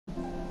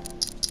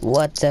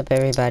What's up,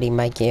 everybody?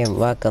 Mike here, and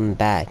welcome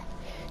back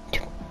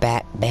to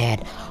Batman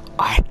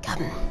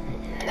Arkham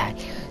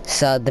Knight.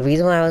 So the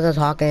reason why I wasn't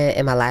talking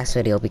in my last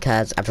video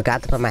because I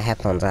forgot to put my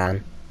headphones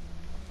on,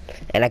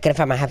 and I couldn't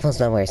find my headphones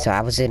nowhere, so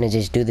I was gonna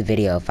just do the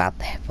video without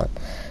the headphones.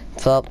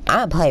 So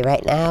I'm gonna play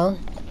right now,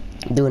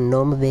 do a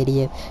normal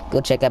video.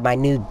 Go check out my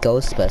new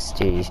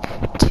Ghostbusters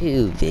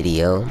 2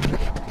 video.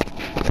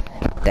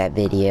 That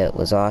video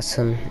was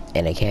awesome,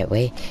 and I can't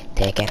wait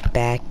to get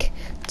back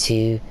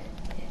to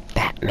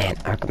Batman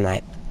Arkham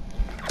Knight.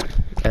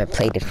 I haven't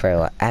played it for a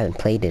while.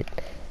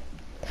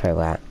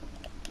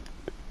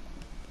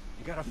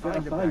 You gotta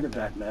find the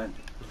Batman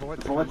before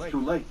it's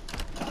too late.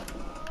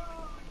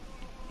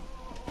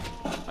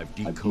 I've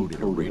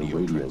decoded a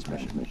radio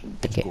transmission.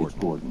 Okay.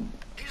 Gordon.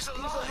 He's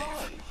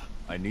alive!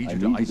 I need you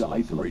to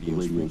isolate the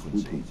radio's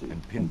frequency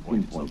and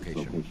pinpoint its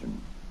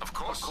location. Of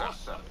course,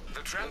 sir.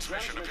 The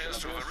transmission appears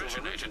to have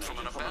originated from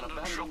an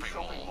abandoned shopping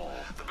mall.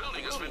 The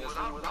building has been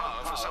without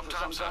power for some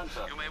time, sir.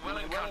 You may well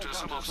encounter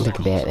some obstacles.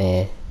 Look at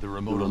Batman. The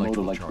remote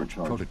electrical charge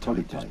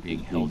prototype is being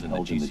held in the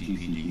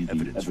GCPD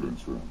evidence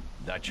room.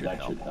 That should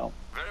help.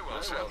 Very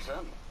well, sir.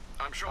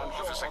 I'm sure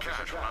Officer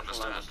Cash will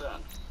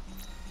understand.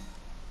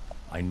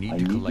 I need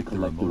to collect the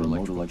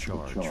remote electrical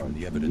charge from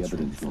the evidence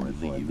room before I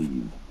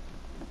leave.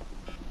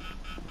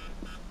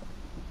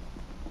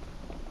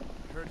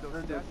 Heard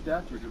those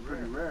statues are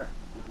pretty rare.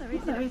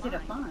 They're easy to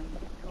find.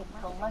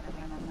 Collect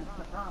them, and that's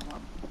the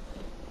problem.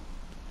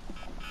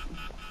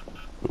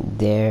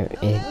 There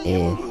it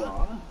is.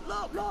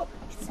 Look!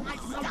 It's my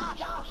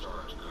stuff!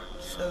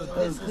 So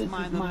this is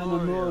my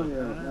memorial,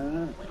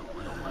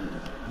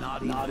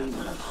 Not even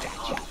a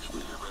statue.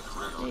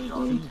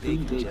 They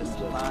just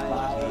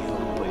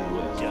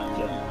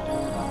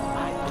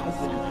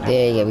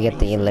There you go, we got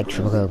the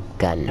electrical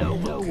gun.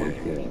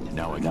 Okay,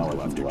 now I can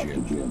go after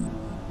Jim.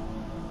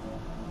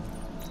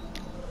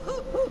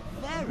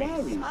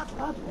 Very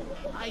subtle.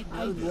 I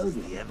know this is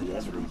the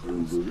evidence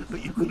room, but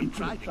you couldn't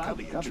try to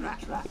cover your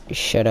tracks.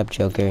 Shut up,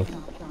 Joker.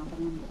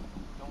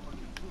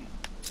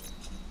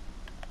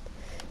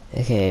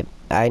 Okay,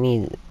 I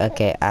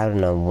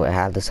don't know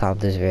how to solve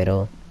this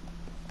riddle.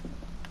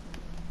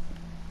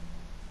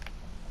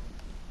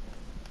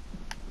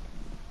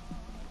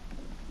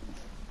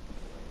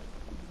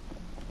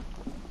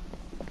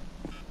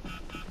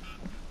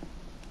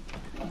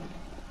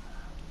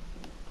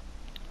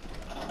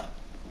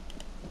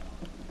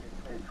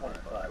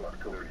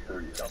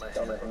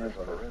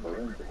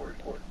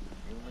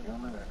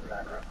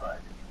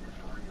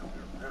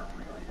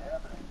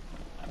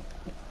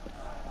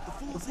 The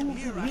fools in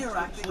here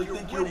actually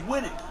think you're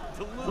winning.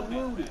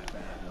 Deluded.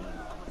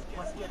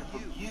 Must get it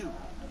from you.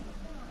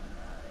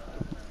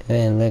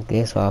 Man, look,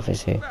 this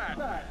officer.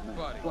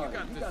 Buddy, you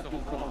got this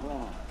all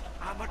wrong.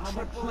 I'm a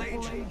triple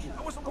agent.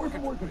 I wasn't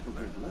working for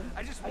him.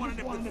 I just wanted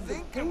him to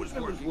think I was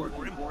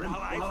working for him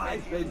while I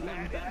fed him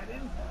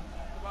Batman.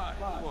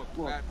 Look,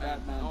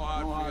 Batman, no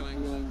hard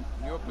feelings.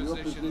 In your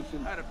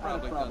position, I'd have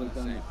probably done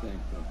the same thing.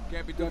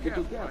 Can't be too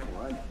careful,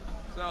 right?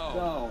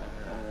 So,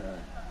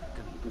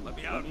 let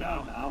me out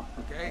now,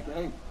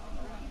 okay?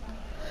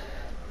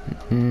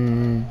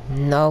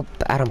 Nope,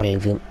 I don't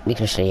believe you. We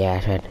can show your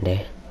ass right in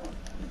there.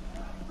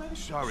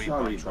 Sorry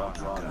about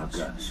our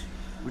guns.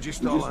 We're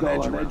just all on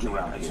edge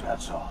around here,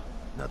 that's all.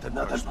 Nothing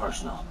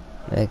personal.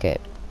 Okay,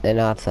 and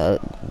also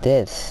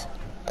this.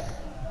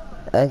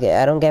 Okay,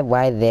 I don't get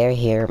why they're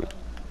here.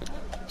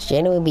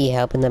 Shouldn't we be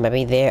helping them? I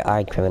mean, they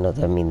are criminals.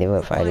 I mean, they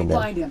were fighting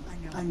them. Find him.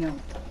 I know.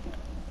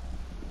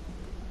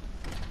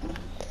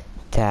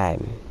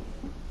 Time.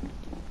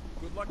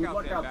 Good luck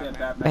out there,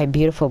 Batman. My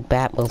beautiful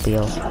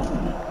Batmobile.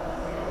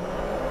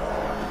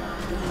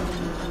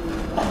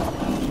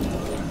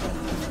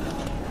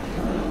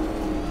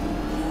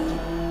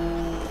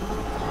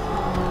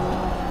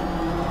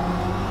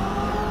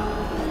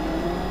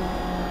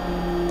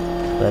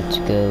 Let's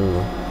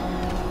go.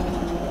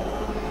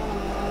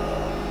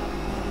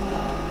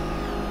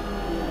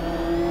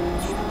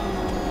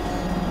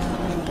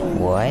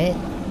 What?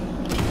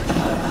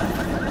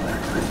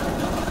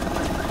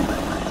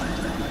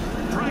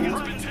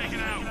 Dragon's been taken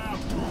out.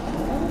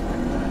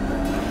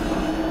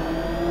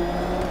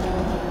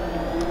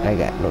 I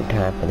got no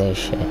time for this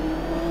shit.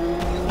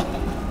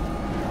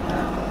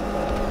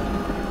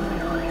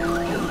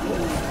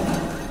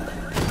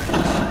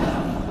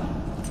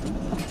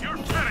 You're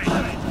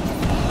kidding.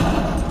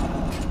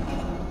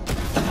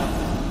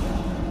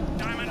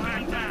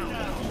 Diamondback down.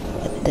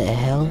 What the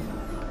hell?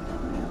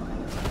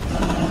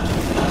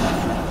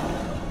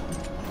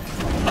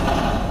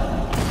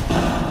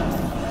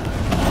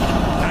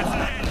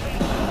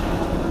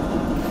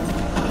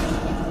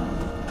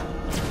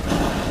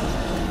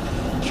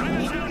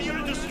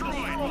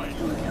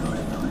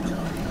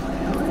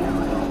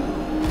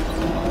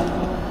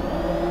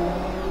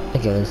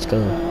 Okay, let's go.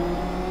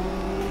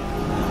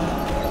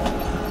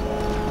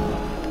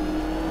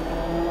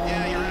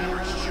 Yeah, your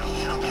average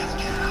Joe gets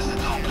gas.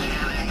 No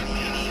panic.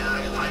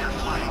 Any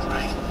firefight,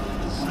 right?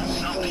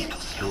 Some people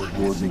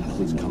Gordon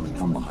is coming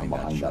from behind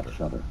that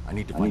shutter. I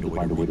need to find a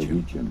way to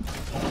reach him.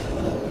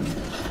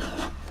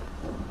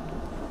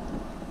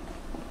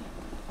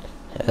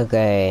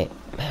 Okay,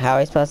 how are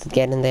we supposed to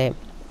get in there?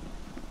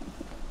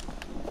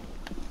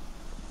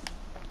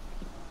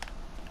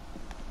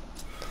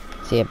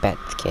 See a bat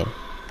skin.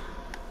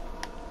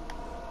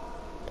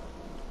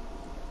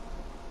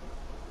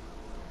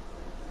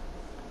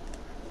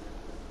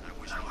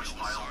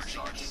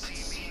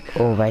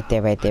 Oh, right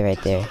there, right there,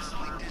 right there.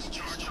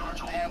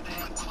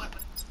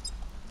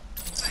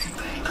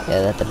 Yeah,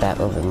 let the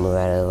Batmobile move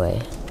out of the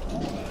way.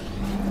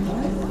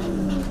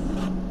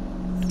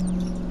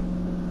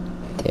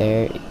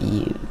 There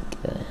you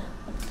go.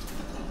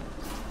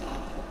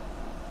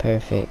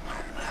 Perfect.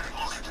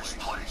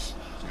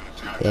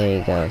 There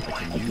you go.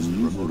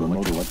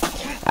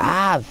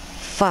 Ah,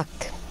 fuck.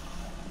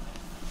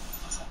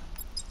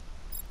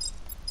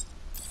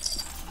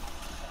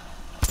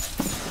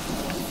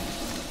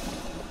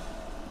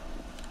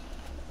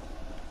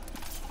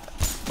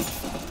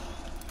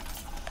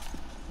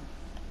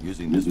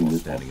 Using this while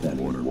standing in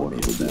the water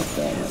would be a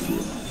bad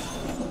idea.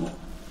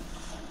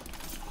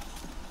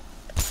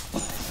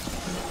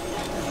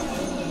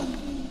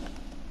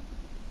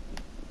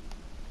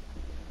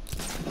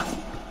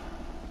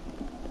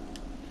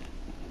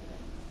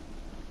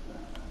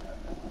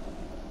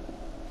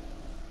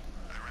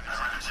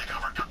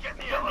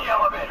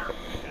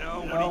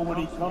 When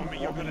he comes for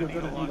me, you're gonna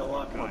need a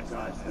lot more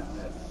guys than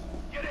this.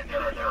 Get in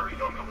there, we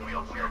go in the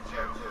wheelchair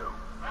too.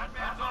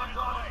 Batman's on his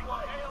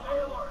way.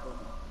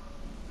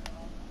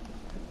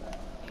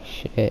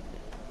 Shit.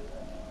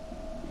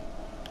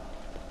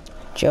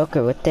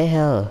 Joker, what the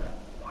hell?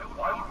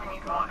 Why would we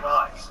need more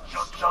guys?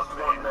 Just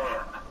one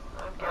man.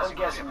 I'm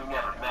guessing you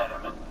never met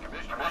him.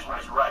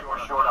 Commissioner's right, we're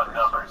short on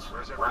numbers.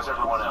 Where's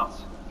everyone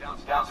else?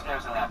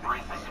 Downstairs in that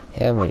briefing.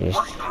 Yeah, we're just...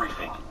 What's the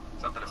briefing?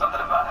 Something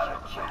about how to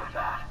kill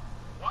that.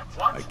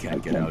 What? I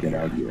can't get out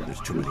here. There's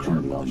too many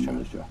armed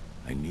militia.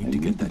 I need to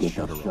get that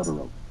shutter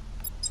open.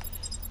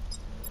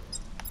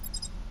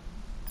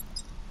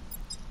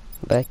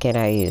 What can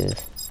I use?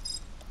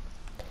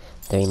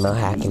 The remote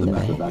hacking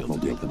device. I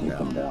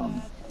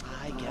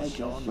guess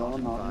you're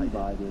not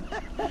invited.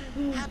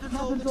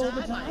 Happens all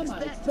the time,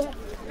 I expect.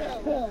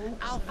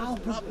 Alpha's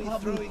probably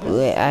throwing...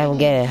 Wait, I don't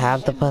get it. How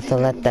am I supposed to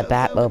let the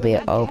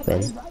Batmobile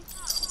open?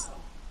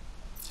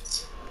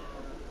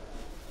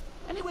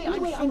 Anyway,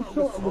 I'm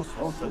sure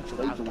resourceful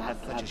social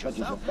outcasts such as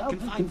yourself can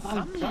find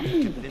some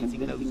means of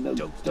convincing those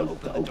dopes to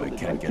open the door. I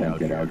can't get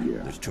out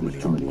here. There's too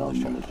many armed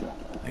militia.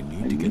 I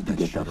need to get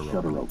that shutter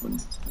open.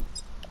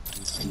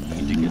 I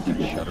need to get that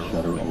shutter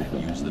open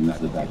and use the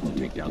Batmobile to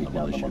take down the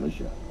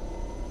militia.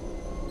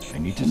 I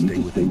need to stay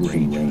within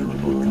range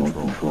of the remote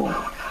control.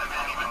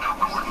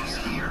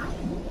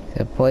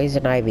 The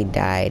poison ivy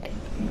died.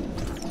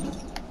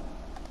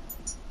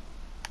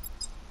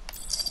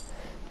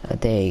 Oh,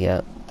 there you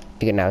go.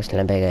 You can now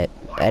stand back up.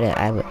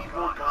 I would.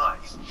 More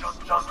guys.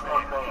 Just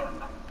one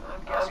man.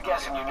 I'm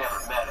guessing you never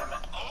met him.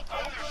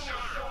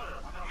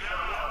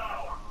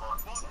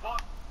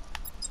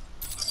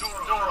 The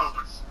door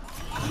opens.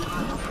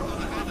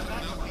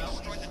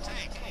 Destroy the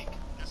tank.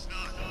 It's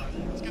not.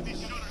 Let's get these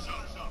shutters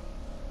up.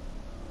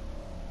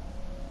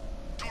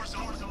 Doors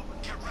open.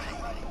 Get ready.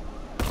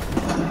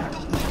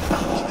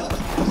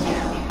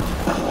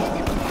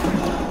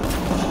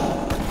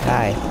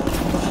 Hi.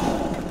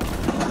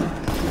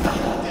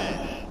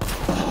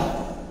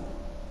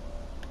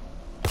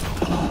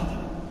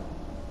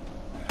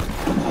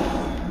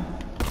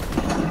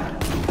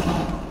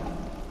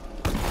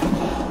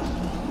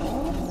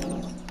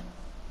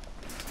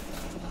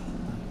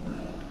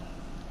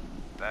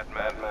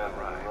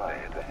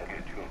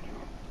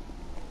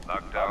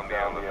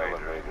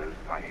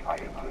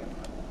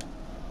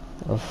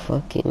 Oh,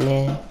 fuck it,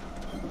 man.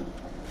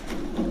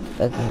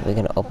 Okay, we're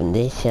gonna open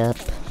this up.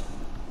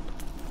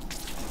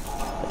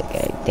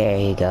 Okay, there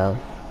you go.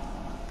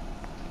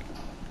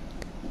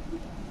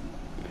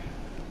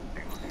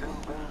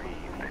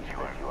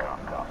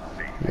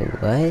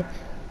 What?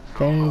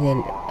 Better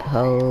than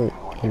Ho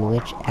in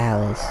which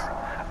Alice?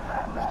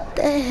 What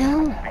the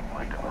hell?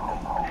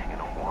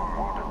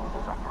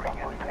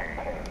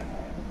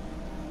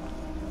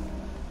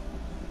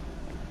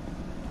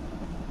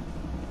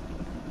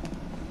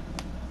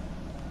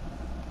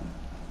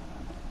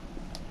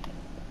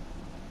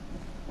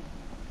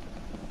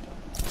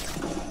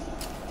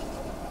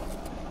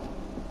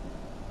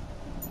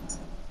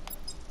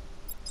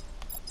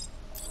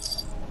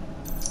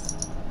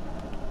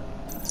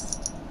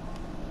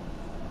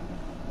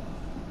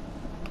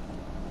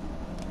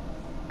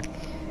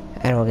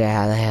 I don't get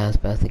how the hell I'm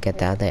supposed to get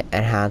down there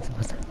and how I'm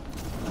supposed to...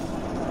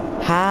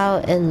 How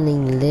in the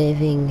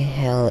living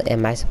hell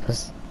am I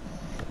supposed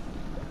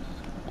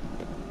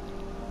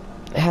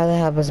to... How the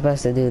hell am I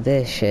supposed to do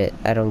this shit?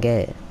 I don't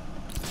get it.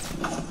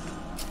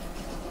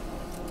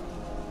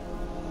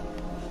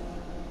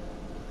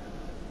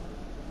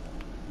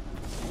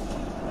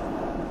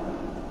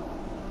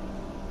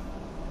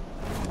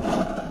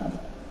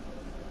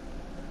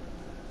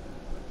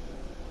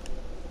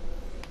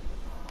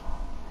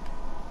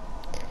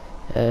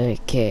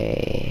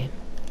 Okay.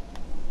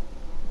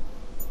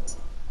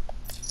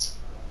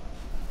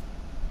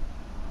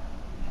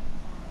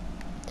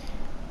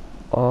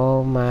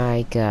 Oh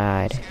my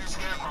god.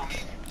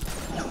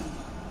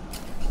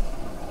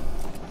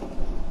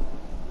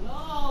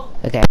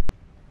 Okay.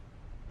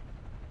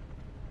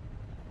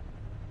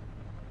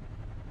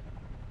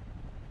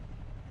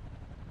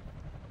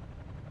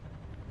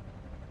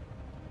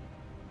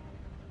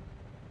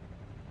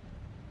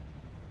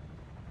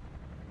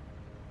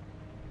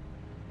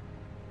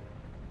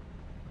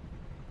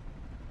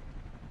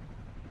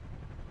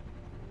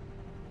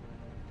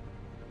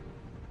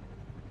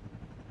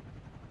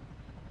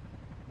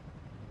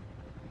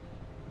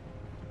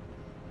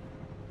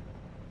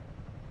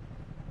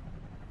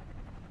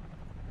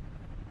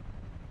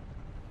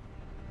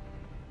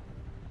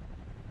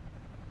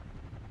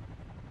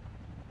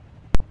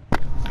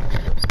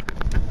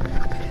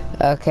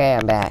 Okay,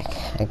 I'm back.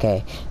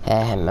 Okay,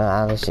 I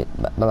was just,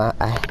 my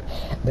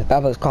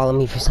Papa was calling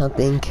me for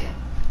something,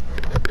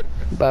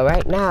 but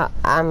right now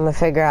I'm gonna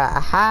figure out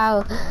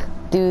how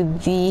do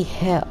the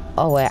hell.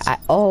 Oh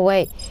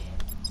wait,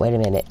 wait a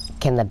minute.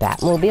 Can the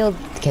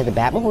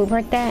Batmobile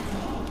break that?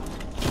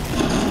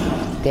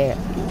 There.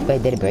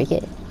 Wait, did it break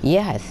it?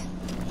 Yes.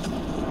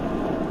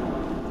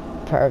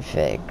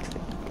 Perfect.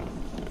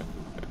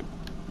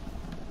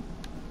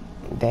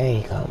 There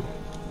you go.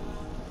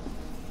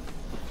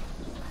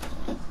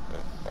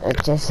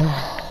 Just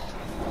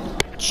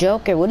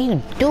Joker, what are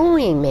you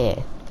doing,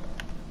 man?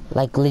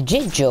 Like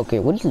legit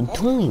Joker, what are you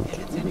doing?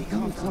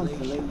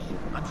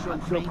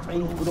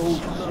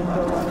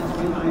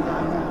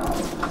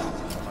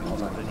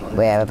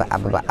 Wait,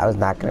 I was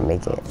not gonna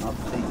make it.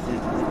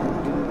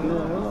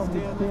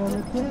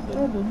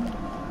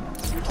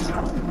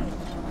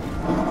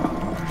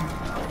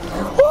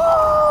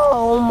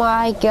 Oh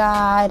my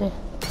god!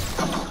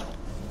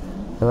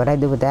 What'd I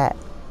do with that?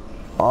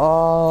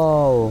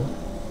 Oh,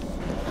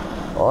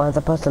 I'm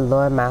supposed to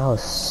lower my whole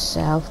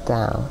self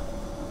down.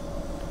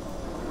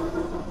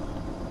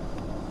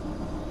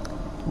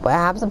 But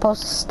I'm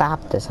supposed to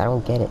stop this. I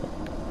don't get it.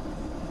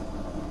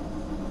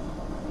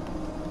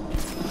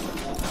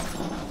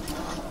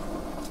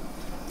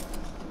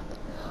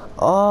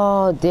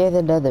 Oh, there's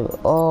another.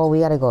 Oh, we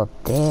gotta go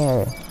up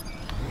there.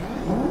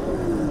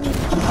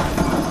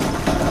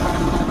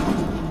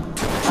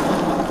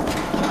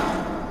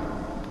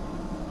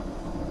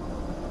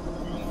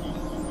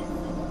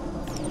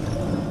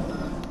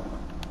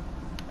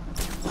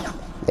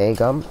 There you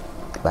go.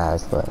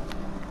 Last one.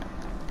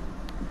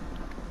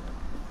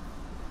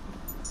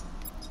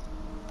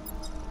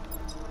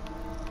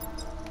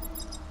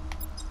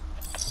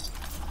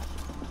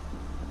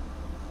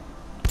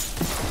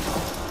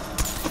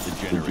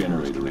 The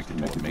generator is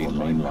connected to a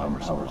mainline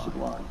power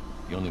supply.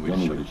 The only way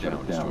to shut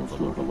it down is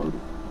to overload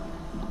it.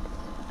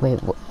 Wait,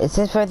 is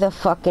this for the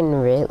fucking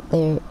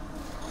Riddler?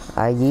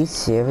 Are you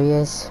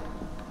serious?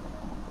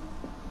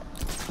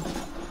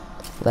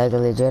 Like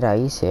legit, are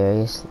you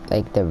serious?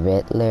 Like the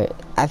Riddler?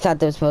 I thought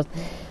they were supposed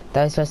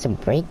to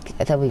break.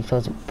 I thought we were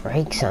supposed to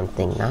break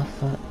something,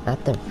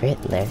 not the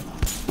Riddler.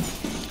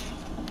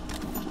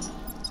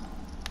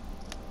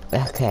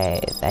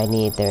 Okay, I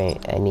need the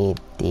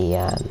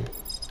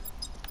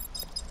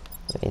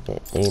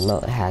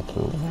remote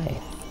hacking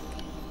device.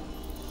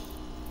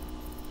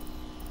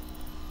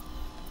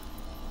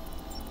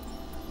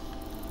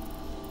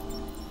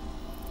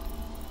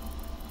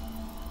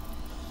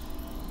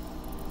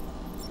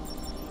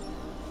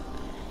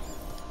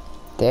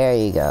 There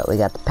you go, we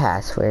got the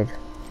password.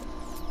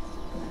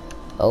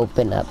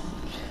 Open up.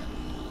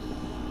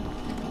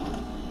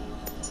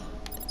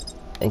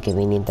 Okay,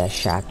 we need that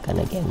shotgun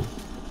again.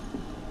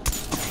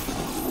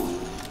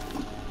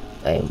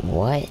 Wait,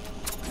 what?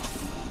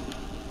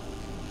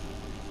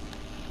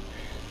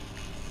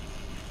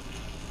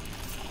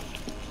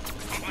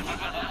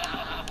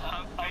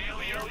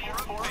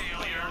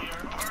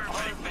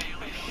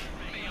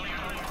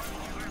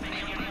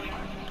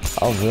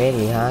 Oh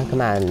really, huh? Come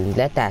on,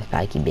 let that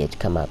spiky bitch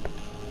come up.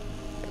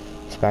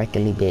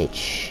 Sparkly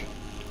bitch.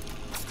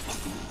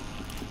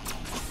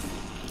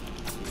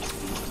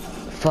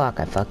 Fuck,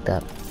 I fucked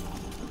up.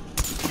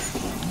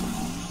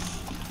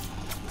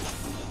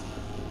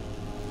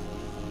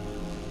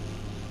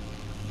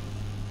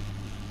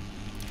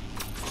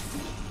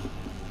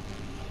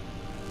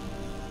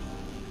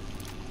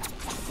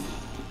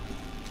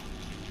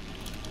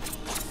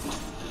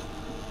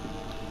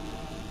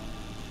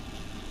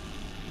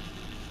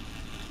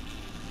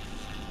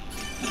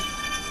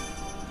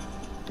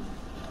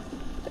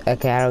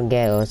 Okay, I don't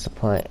get it. What's the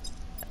point?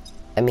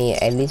 I mean,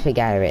 at least we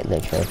got a Riddler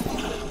trophy.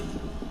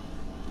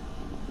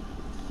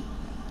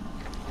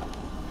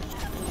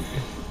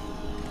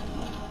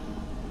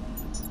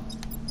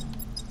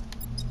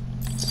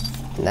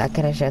 Now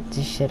can I shut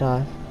this shit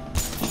off?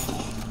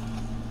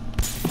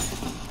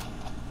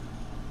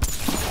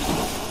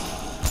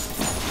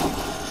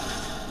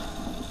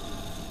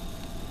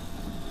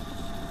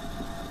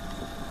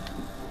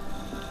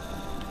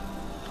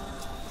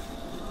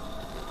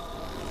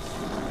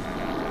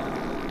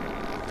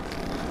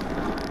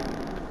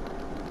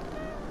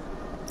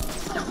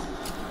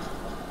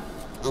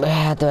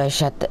 How do I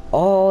shut the...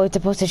 Oh, it's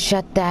supposed to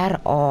shut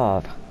that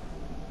off.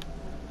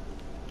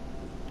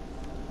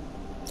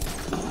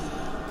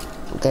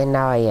 Okay,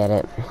 now I get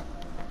it.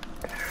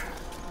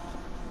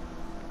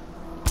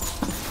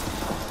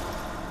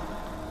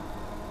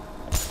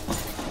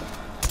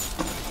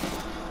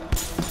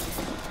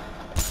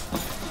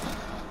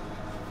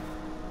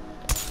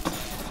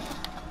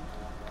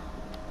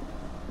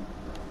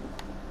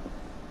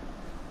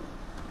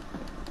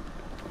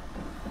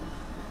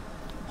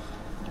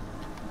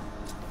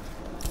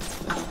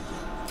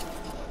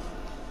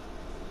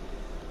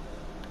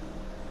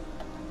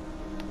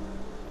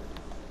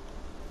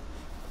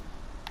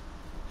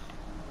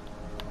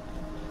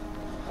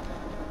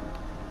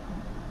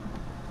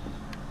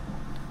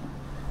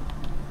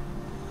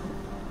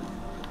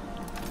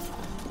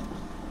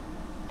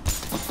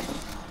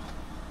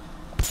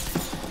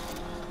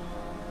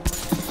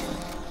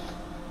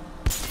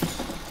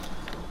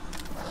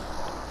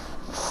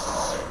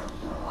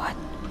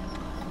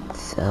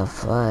 The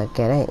fuck,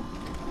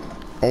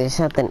 there's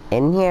something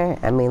in here?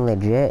 I mean,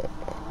 legit.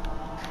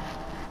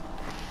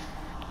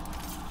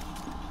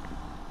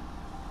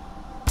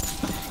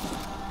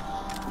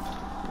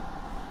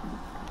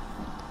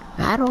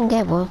 I don't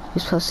get what we're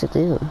supposed to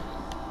do.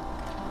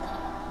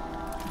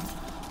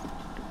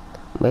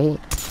 Wait,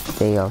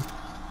 there you go.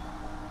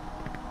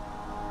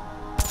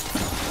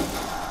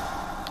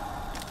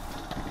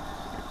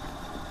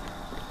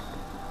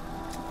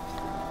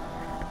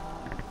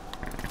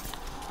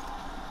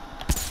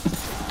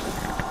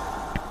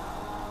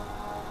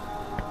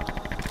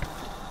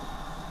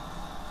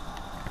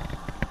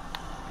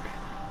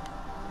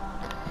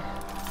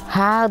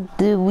 How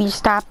do we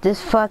stop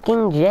this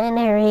fucking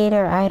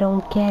generator? I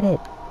don't get it.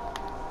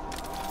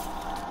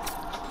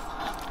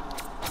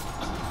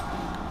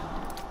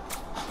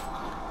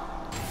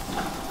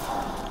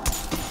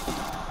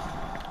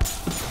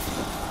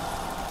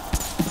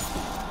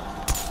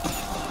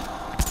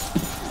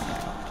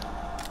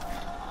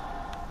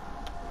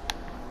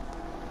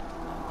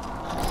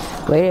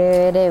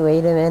 Wait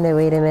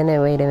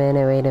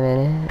a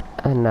minute.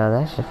 Oh no,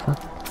 that's just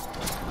fuck.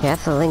 Yeah,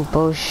 that's a link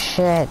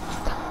bullshit.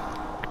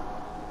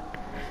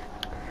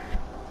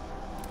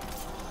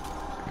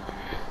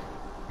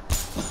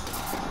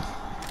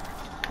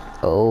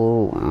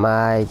 Oh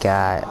my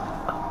god.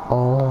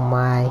 Oh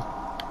my.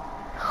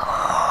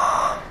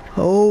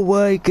 Oh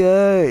my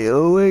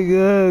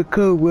god,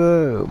 come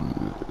on.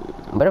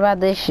 What about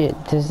this shit?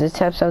 Does this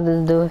have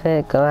something to do with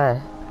it? Come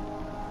on.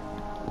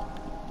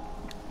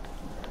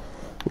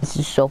 This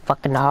is so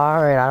fucking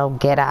hard. I don't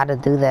get how to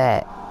do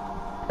that.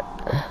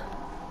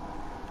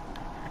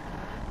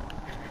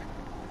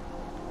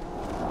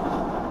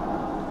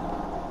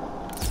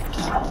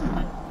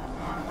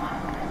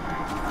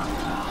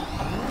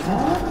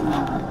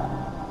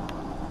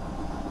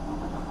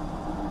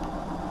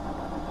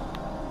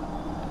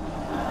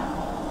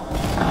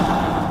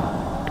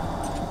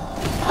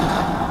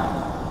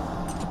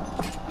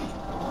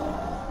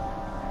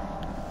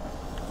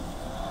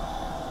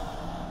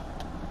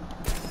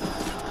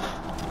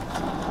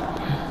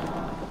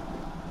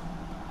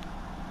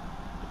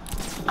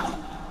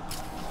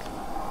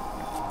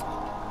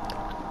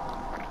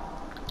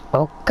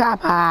 Oh, come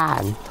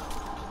on!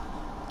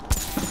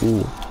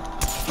 Ooh.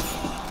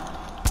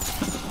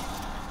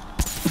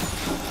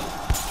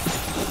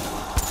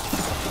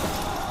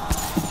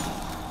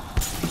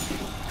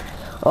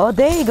 Oh,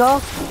 there you go!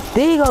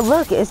 There you go,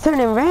 look, it's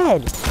turning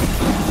red!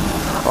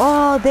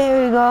 Oh,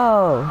 there we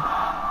go!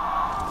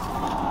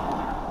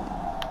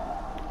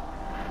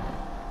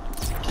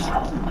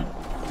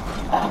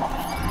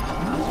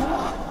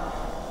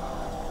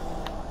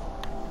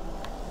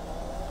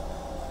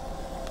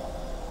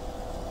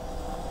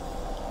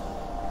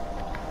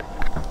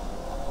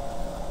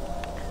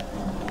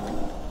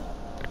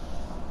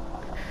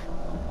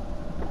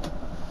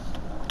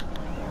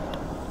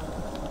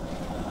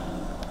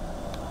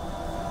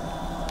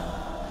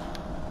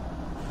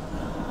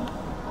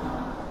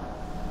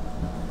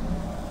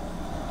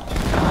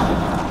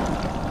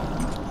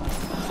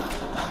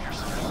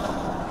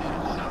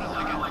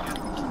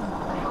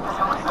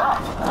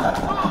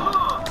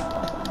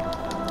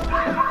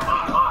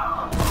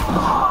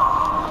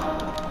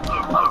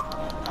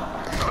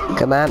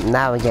 Come on,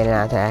 now we're getting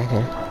out to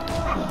action.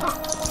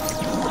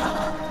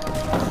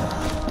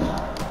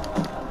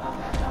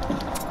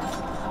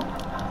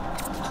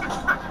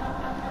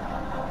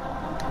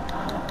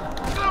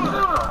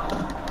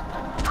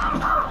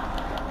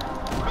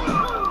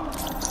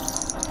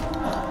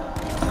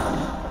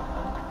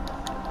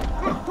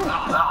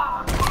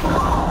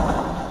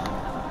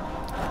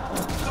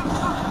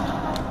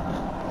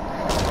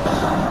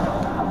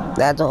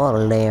 That's all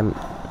lame.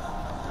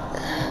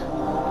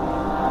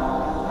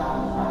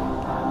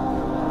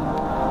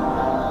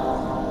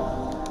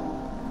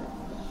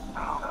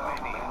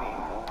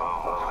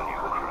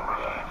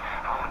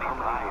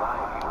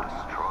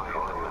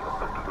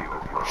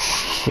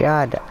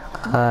 Shut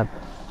up.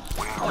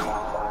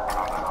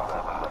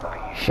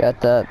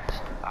 Shut up.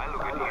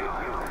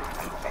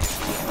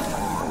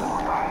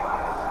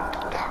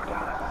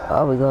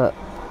 Oh, we got.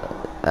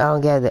 I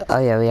don't get it. Oh,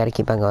 yeah, we gotta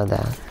keep on going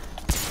down.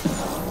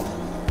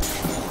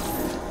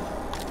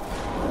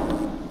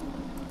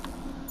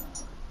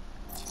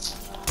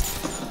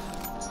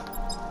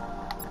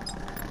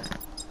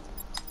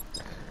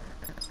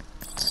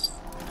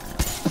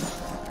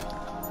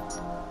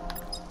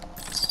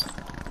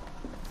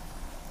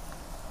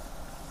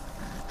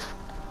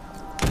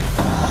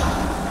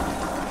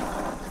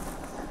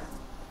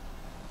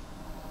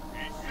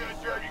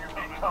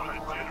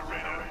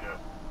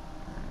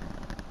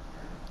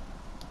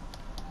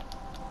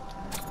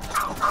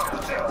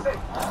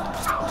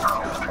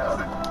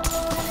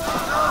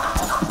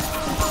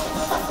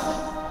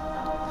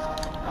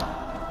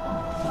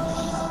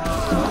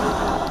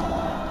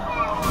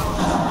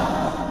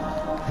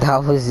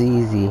 That was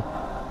easy.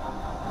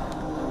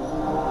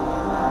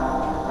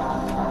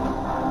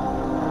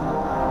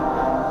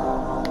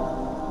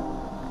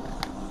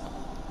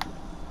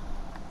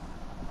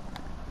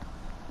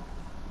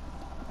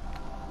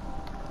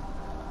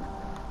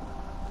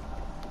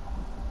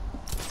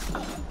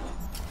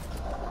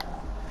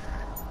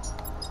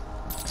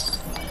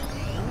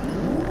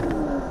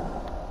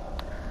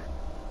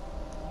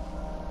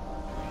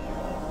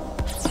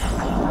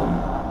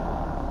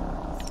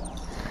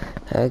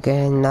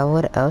 Okay, now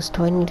what else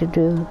do I need to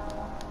do?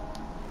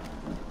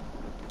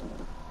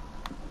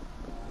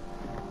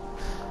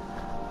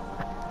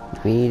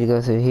 We need to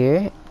go through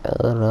here? I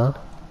don't know.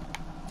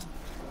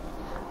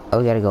 Oh,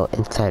 we gotta go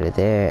inside of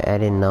there. I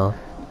didn't know.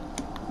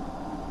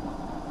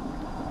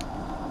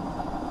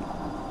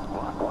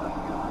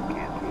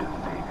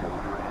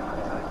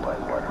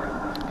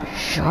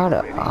 Shut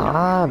up.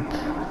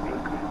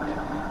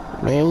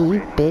 Man,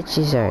 you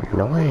bitches are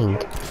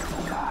annoying.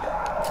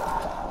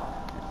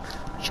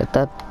 Shut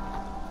up.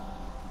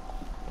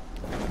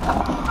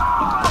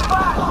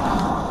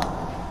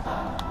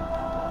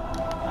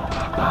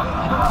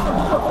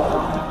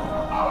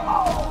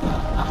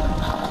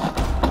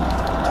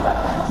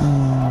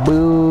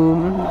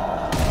 Boom.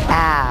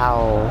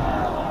 Ow.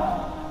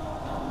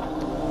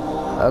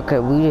 Okay,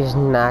 we just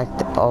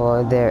knocked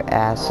all their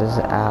asses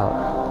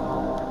out.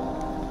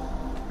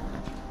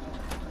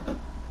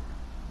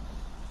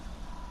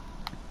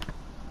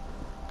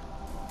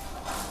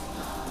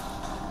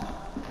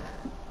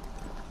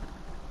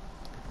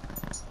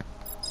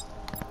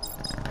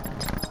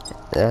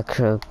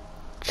 Actual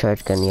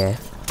charge gun, yeah.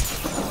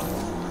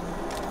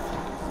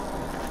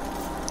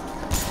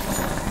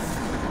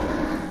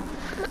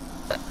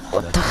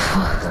 What the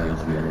fuck?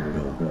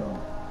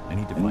 I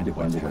need to find a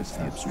way past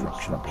the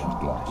obstruction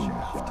blocking the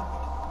shaft.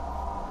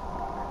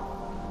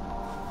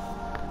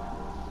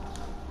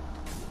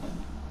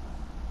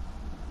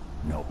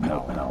 No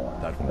power.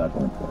 That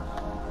won't work.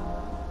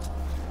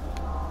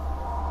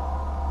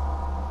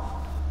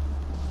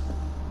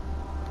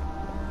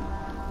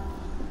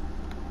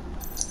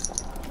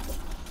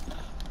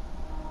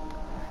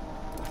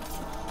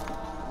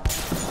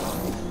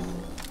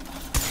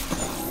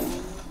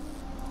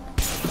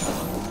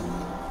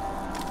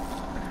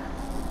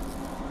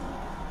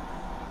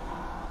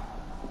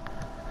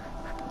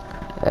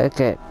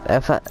 Okay, I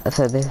thought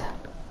this.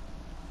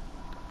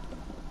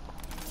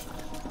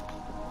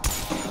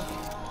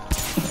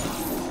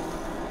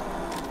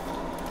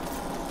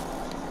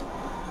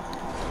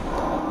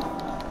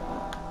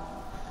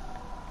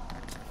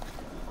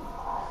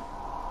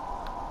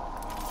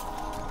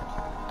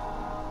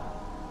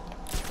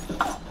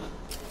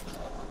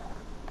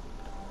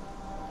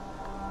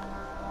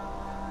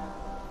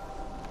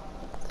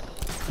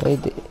 Wait,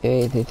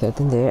 there's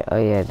something there? Oh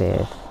yeah,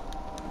 there is.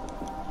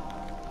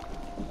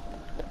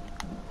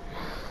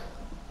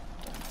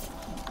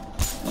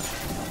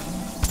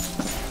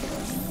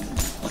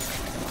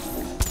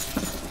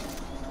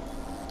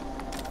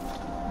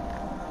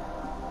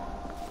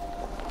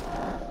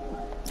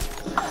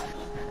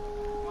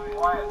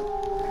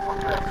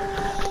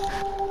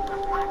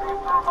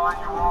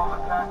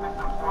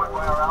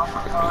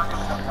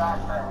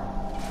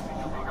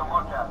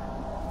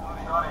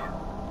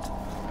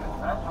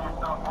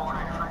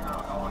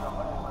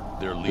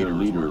 Their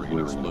leaders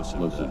wearing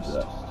explosive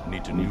vests.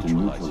 Need to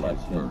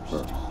neutralize him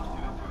first.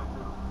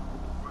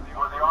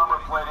 Where the armor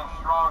plating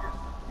strongest.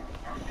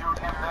 You shoot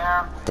him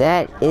there.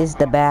 That is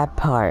the bad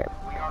part.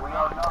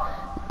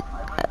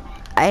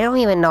 I don't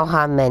even know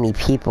how many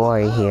people are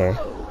here.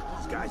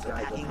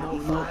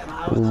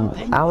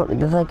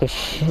 There's like a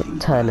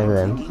shit ton of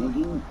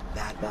them.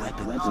 That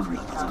weapons freak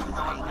is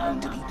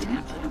designed to be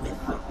tampered with.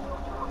 So,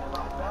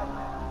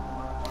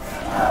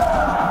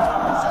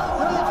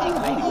 what do you think,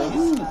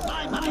 ladies?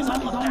 My money's on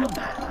that man.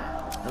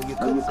 Though you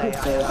could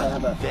say I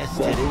have a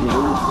vested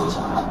interest.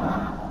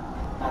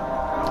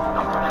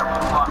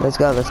 Let's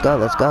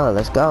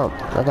go.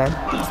 Okay.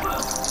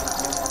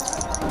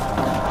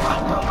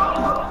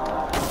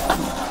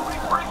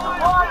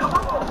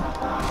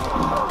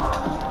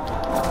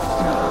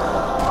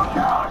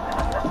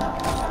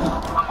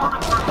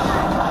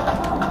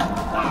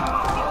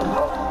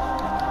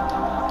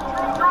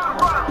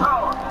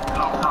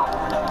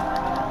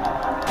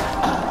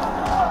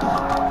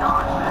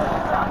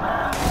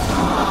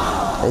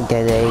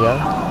 Okay, there you go.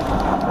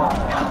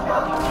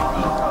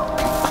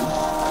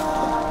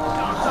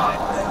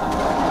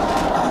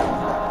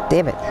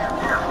 Damn it.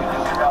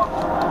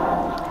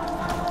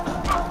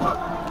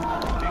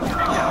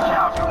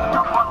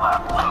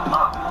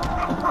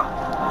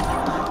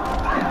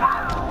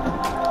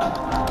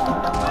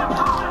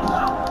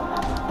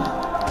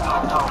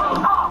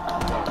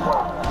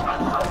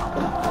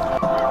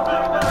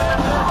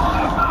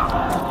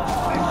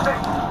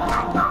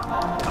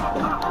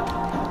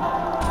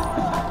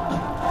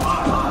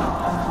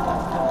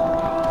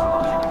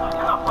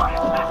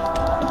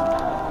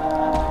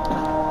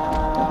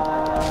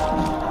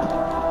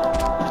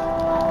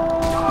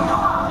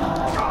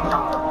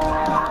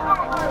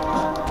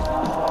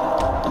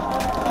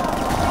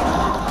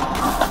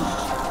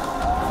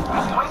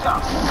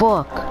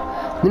 Fuck.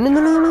 No, no,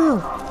 no, no, no.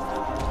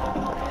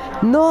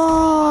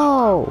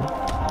 No!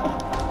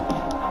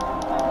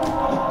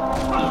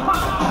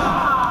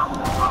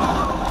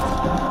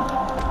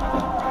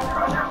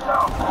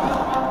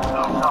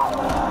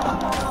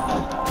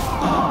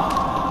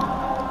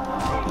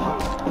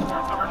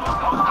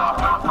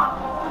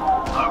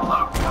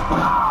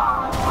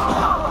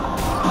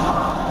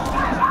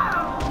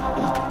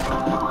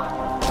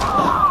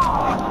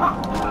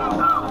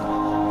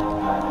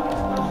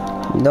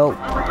 Nope.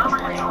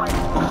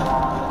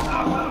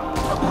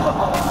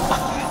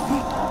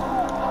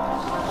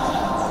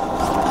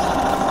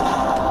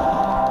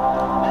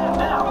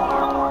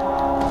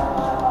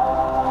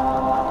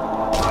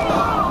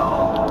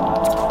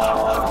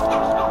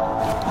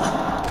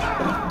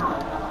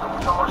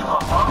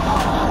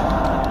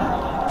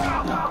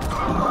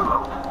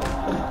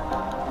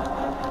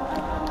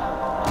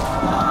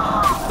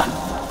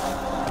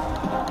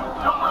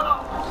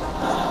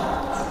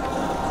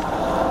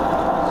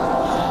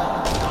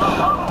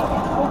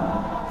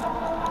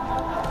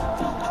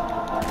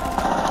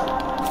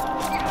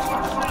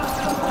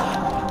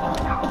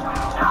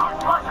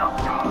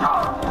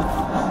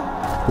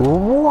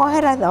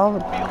 What? I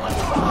thought.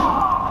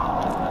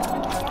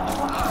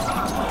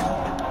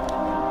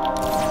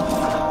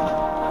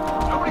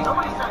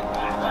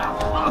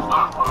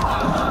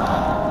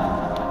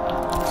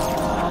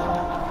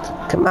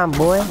 Come on,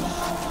 boy.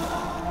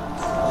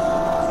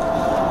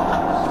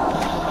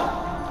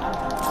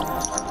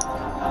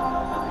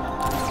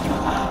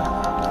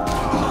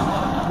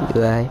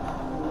 Right.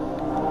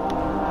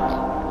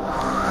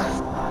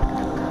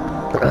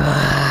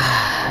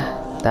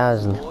 That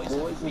was.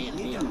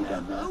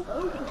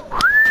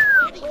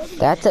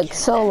 That took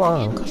so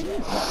long.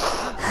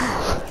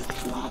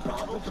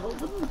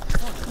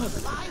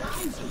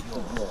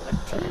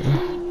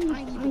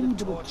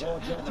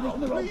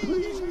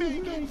 Please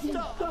make it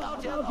stop.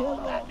 I'll tell all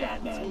that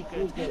man's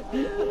secret.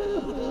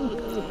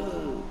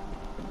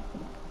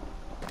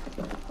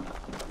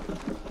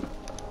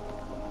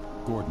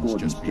 Gordon's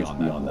just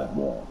beyond that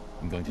wall.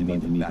 I'm going to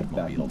need the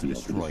Batmobile to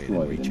destroy it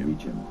and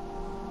reach him.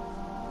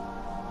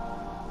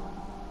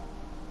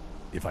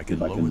 If I can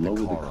lower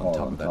the car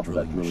on top of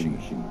that drilling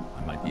machine, I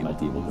might be able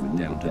to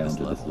move it down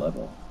to this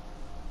level.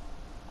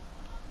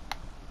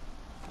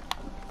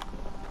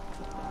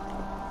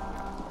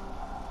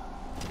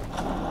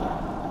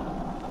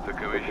 The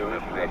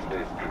Commissioner placed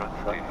his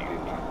trust in you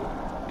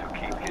to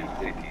keep his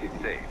city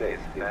safe,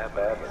 his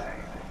family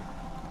safe.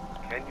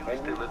 Can you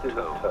still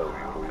atone for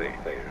your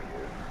failure?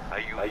 Are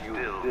you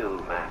still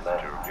master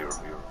of your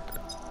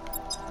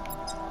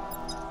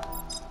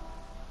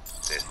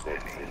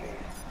destiny?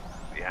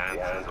 The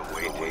answers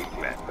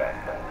awaiting Batman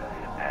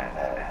and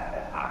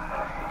I.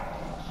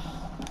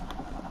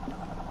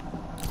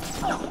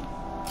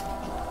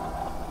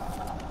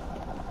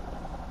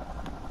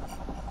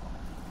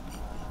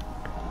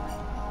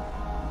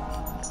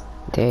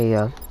 There you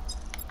go.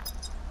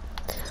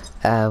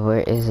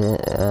 Where is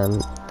it?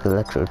 The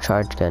electro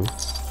charge gun.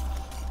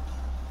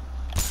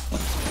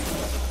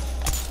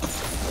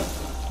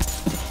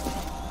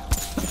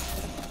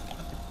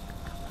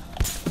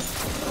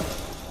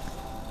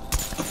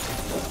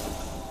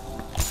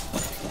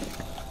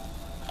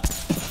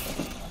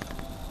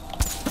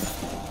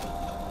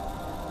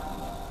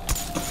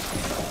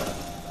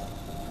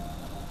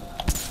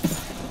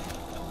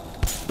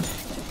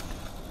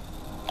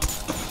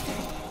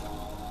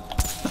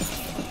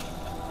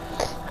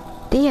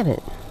 Damn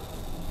it.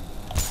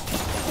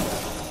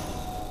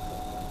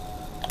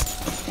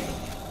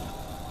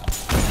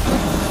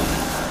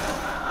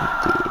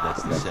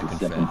 That's the second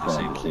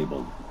fan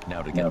disabled.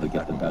 Now to get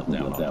the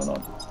Batmobile down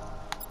on.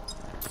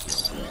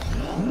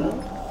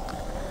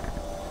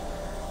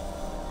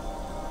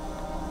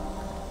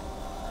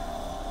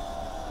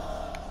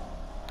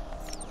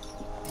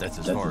 That's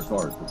as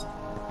far as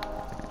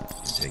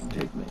take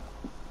me.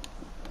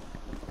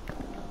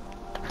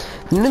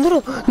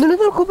 No,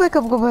 go back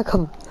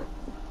up.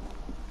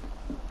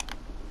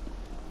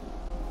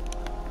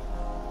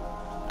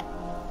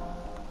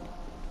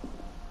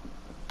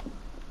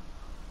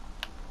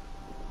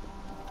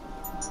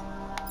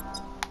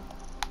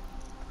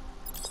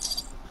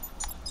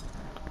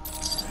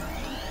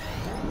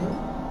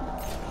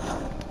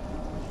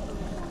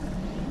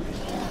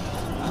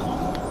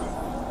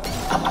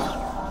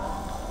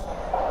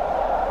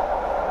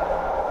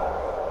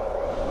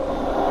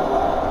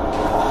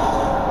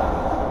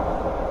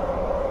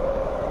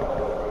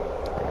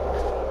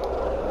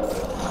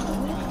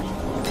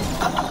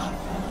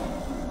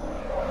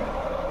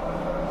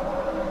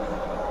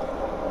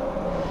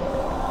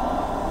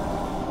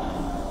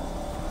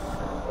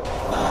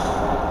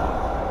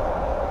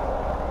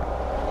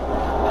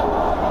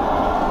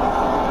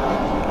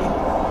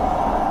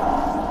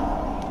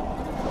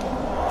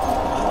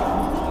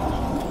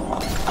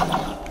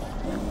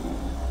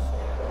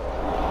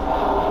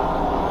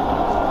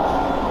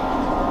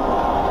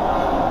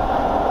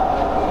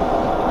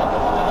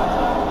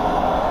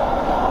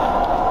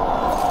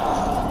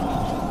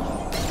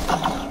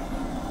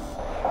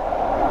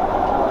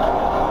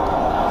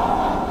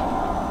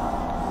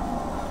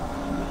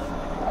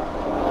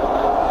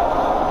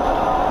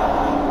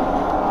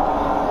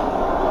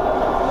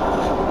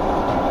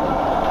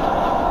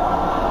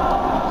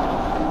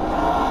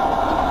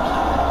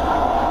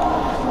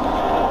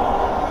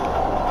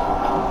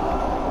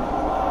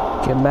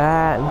 Come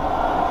on.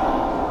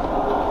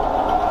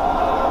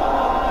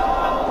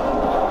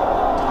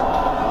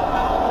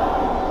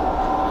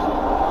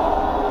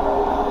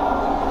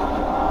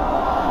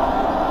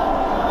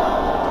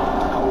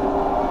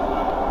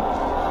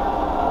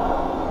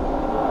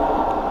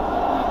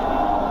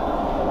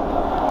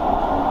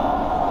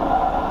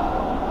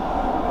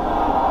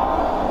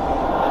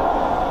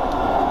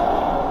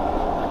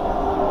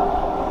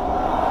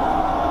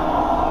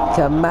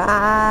 Come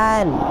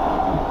on!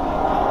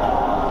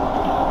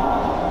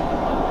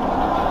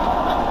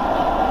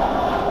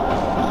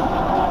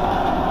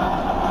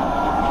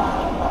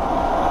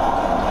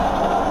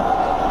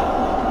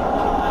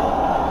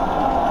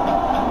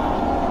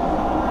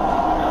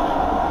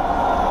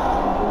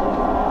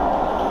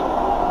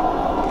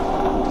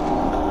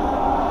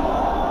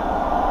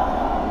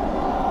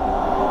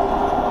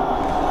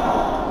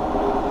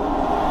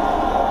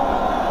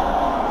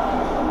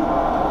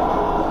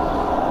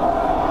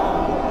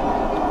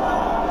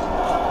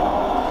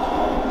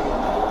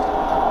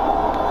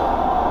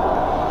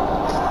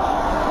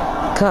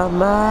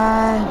 Come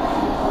on!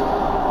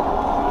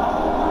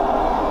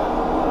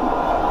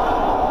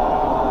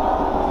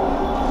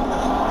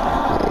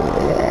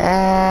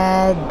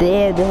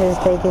 Damn, this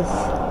is taking.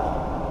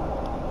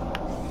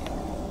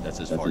 That's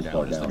as far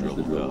down as the drill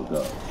will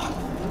go.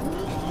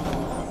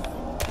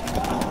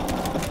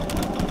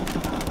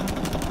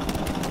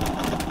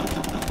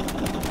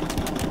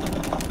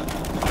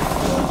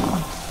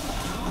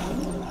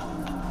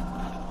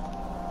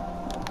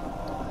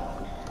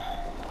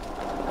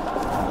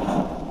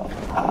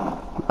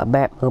 A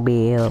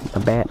Batmobile, a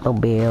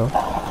Batmobile,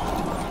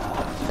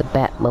 the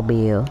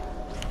Batmobile.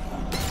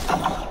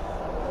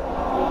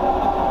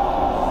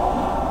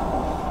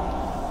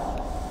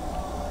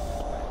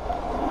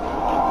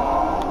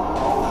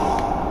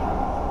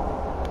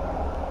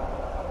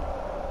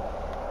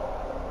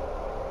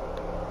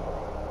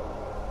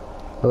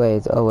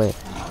 Wait, oh wait.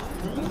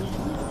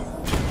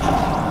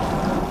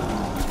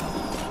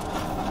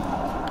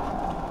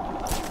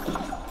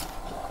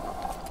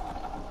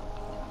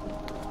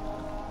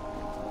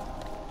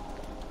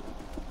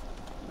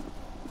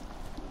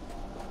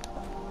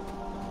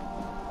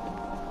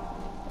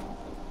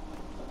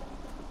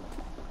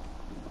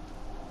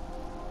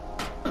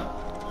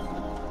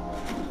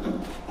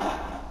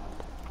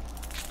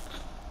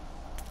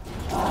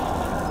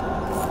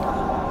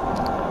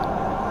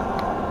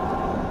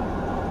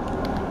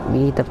 We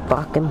need the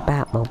fucking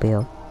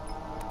Batmobile.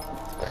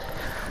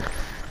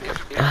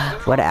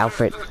 What an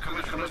outfit.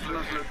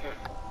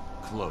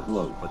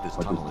 Close, but this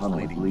tunnel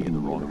is leading me in the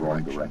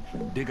wrong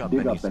direction. Dig up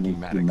any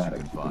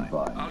schematics you can find.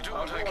 I'll do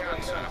what I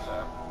can, sir.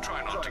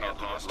 Try not to get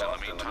lost in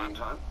the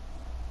meantime.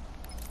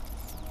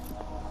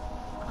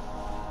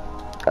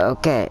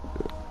 Okay.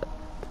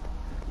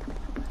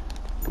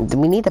 Do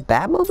we need the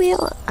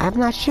Batmobile? I'm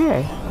not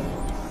sure.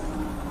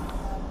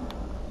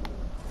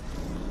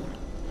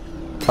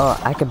 Oh,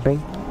 I could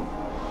bring...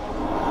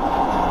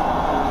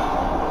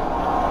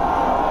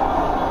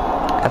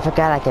 I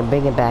forgot I can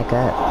bring it back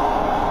up.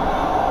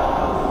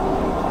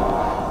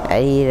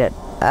 I need it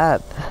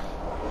up.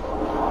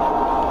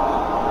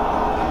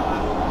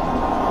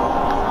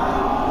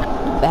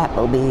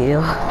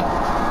 Batmobile.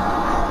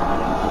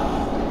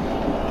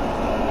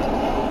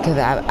 Cause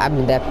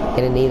I'm definitely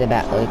gonna need the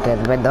Batmobile, because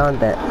if I don't,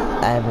 that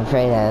I'm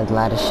afraid that a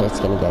lot of shit's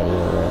gonna get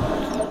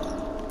eaten.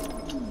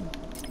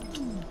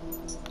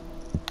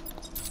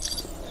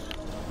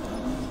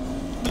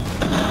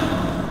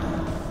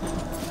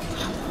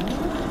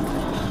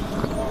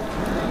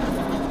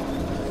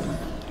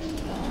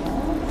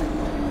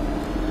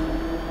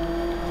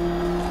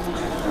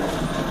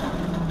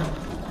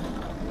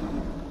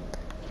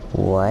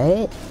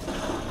 What?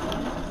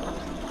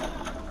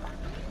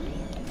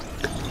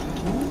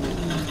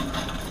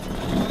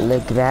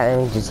 Look, that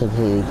image just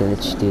completely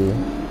glitched, dude.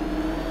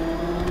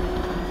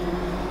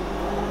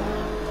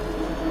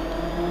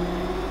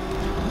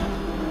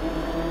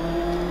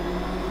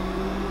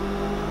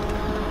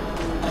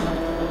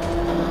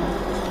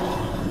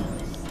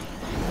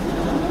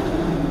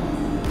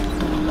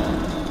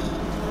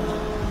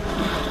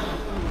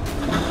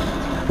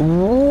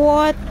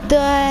 What the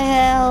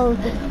hell?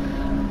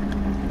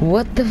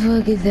 What the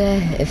fuck is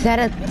that? Is that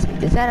a,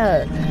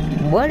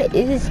 what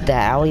is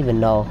that? I don't even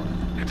know.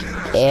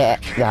 Yeah,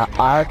 the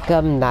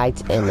ARKHAM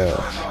KNIGHT in it.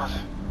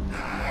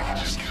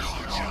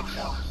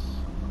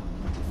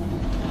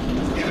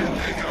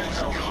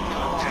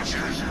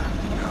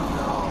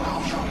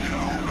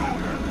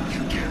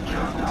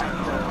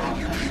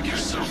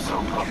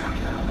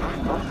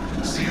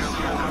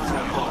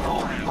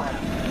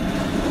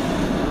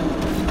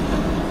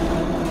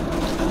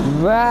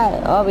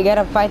 Right. Oh, we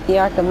gotta fight the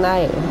ARKHAM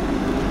Knight.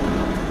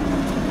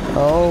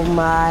 Oh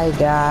my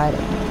god.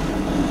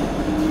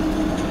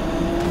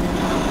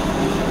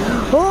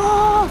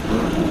 Oh!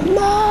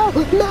 No!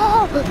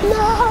 No!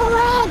 No!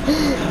 Run!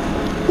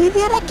 He's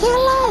gonna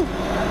kill us!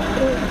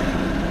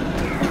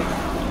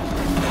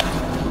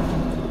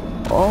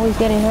 Oh, he's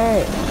getting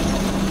hurt.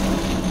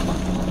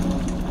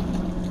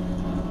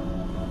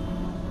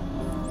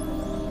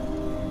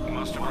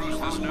 Bruce,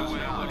 there's no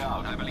way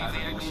out. I believe the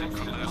exit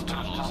from those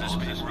tunnels is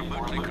being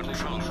remotely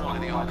controlled by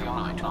the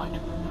ARKHAM Knight.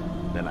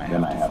 Then I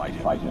have to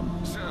fight him.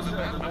 So the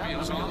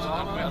Batmobile's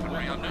armor and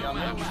weaponry are no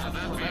match for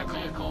that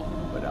vehicle.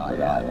 But I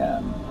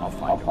am.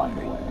 I'll find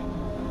a way.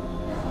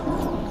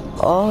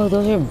 Oh,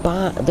 those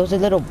are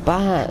little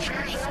bombs.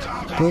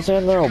 Those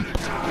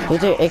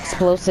are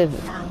explosive.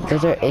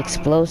 Those are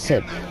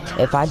explosive.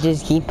 If I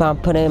just keep on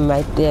putting them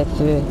right there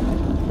through,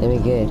 then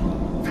we're good.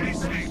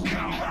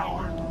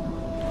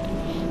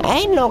 I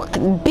ain't no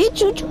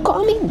bitch. What you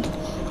call me?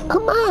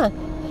 Come on.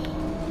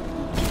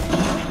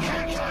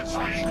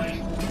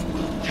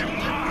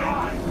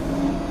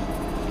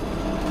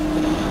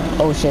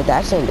 Oh shit,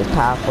 that thing is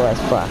powerful as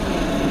fuck.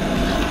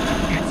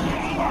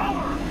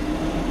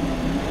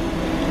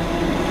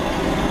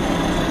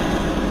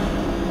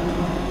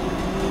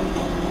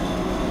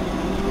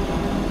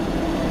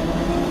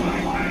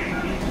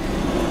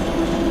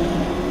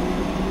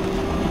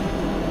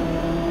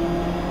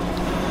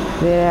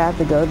 Did I have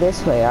to go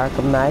this way,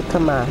 Arkham Knight?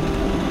 Come on.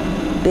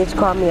 Bitch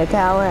called me a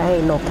coward? I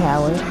ain't no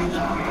coward.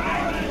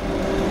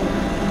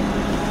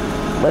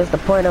 What's the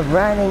point of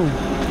running?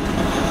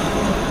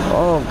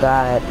 Oh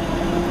god.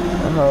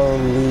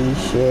 Holy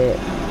shit.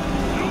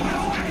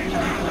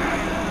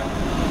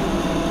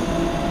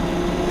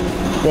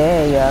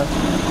 There you go.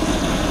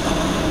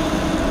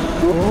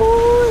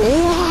 Ooh,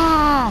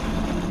 yeah!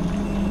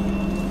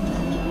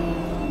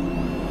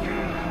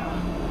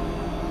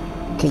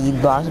 Okay, you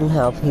lost some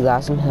health. He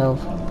lost some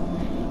health.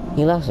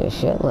 He lost a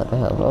shitload of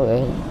health.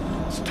 Okay.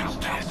 Stop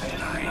that,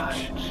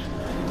 Knight.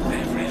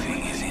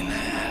 Everything is in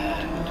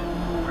hand.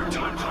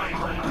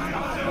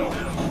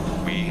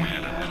 We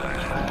had a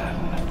plan.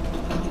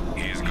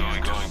 He is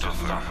going to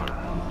suffer.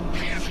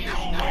 He is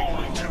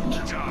going to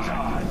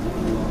die.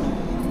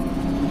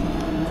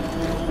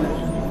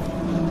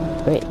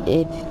 Wait,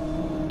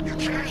 You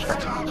can't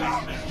stop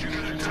it. You're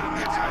gonna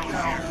die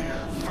down here.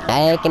 I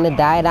ain't gonna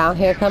die down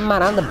here. Come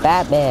on, I'm the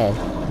Batman.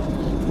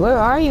 Where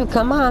are you?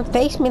 Come on,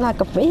 face me like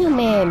a real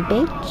man,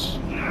 bitch.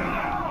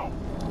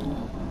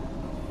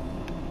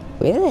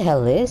 Where the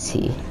hell is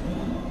he?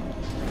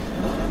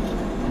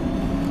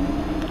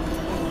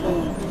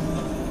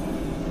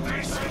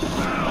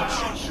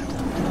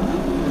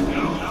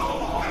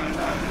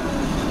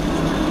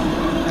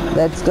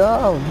 Let's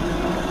go.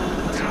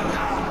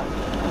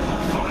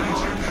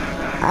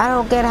 I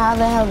don't get how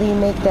the hell do you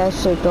make that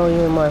shit go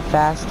even more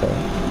faster.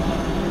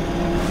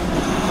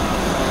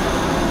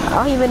 I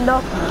don't even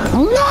know.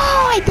 No,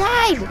 I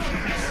died!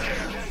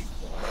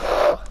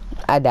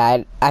 I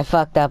died. I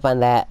fucked up on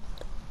that.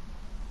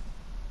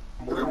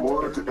 I didn't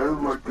want it to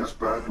end like this,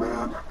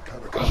 Batman. I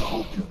kinda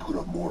hoped you put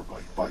up more of a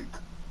fight.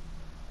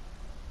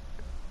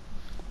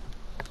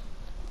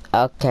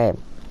 Okay.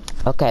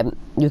 Okay.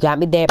 You got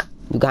me there.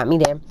 You got me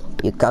there.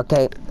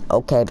 Okay.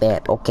 Okay,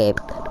 man. Okay.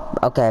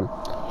 Okay.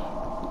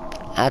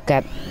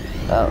 Okay.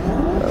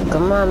 Oh,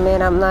 come on,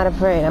 man. I'm not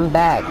afraid. I'm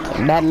back.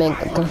 Batman.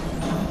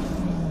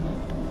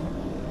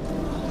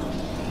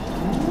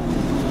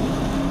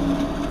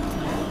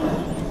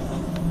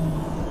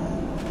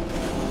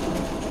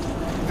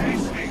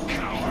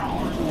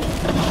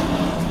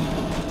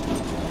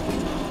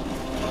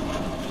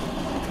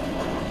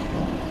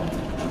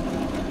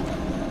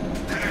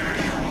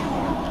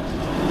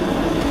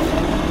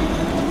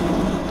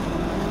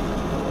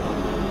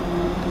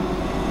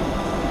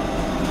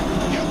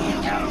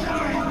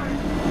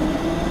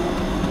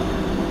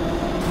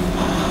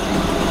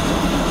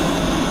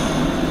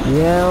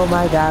 Yeah, oh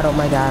my god, oh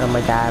my god, oh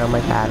my god, oh my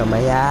god, oh my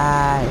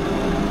god.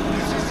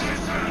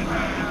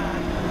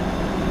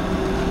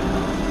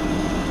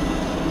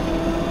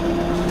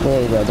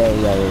 There you go, there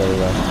you go, there you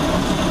go.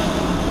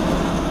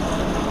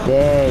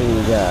 There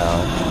you go.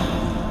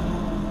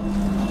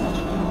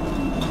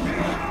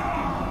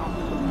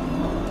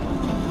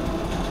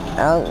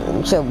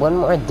 Oh, should one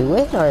more do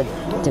it, or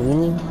do we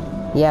need?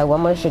 Yeah,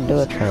 one more should do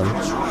it for him.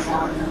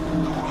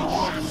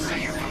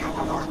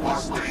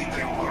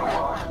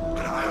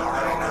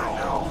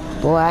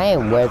 Boy, I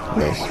ain't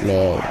worthless,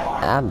 man.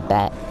 I'm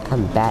bat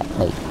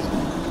like.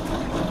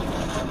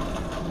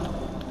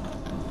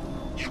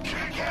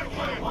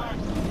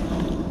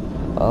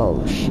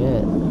 Oh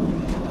shit.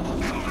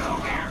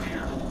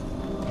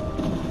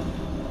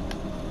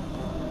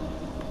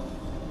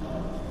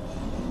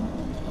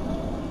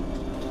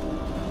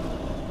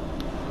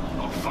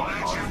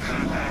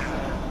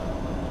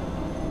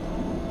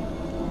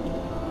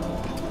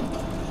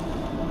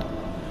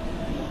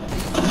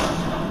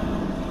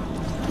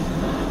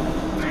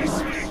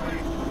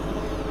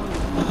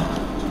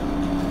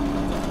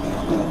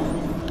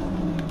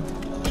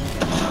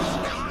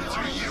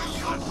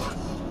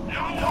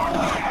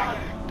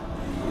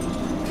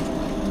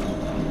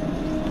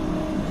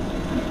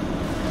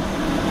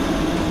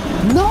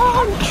 No,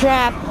 I'm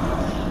trapped.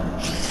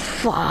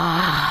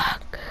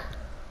 Fuck.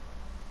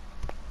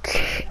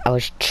 I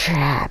was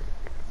trapped.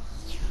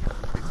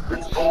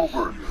 It's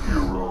over,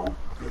 hero.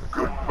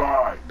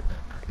 Goodbye.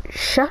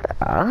 Shut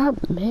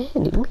up, man.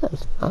 Leave me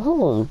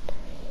alone.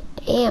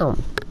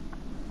 Damn.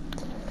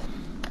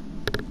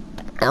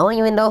 I don't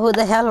even know who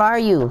the hell are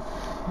you.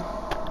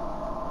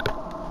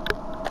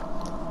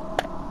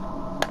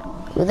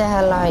 Who the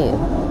hell are you?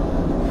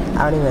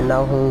 I don't even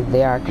know who the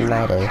ARKHAM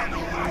Knight is.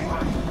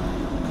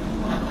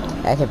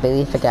 I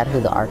completely forgot who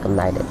the ARKHAM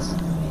Knight is.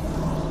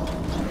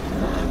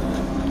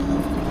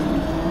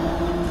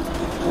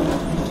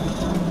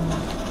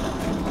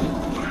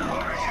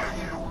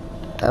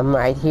 I'm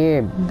right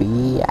here,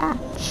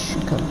 biatch.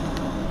 Come.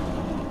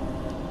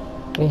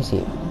 Where is he?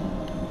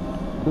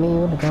 Me, you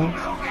wanna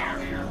go?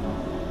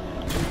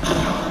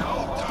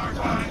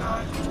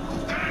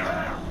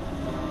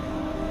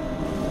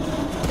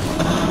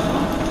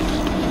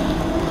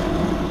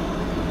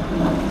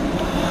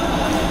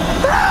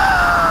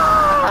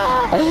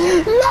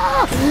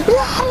 No!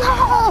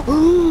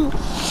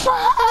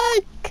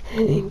 Fuck!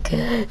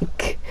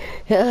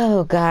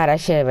 Oh god, I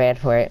should have ran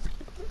for it.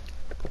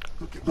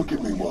 Look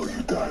at me while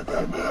you die,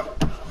 Batman.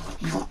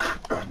 Look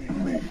at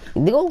me.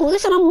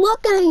 Listen, I'm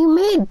looking at you,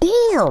 man.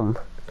 Damn.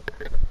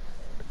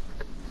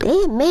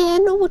 Damn,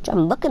 man, I know what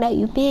I'm looking at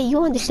you, man.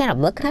 You understand?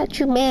 I'm looking at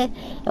you, man.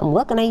 I'm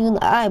looking at you in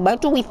the eye. Why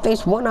don't we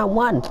face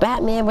one-on-one?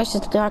 Batman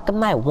versus the ARKHAM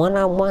Knight,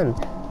 one-on-one.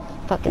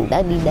 Fucking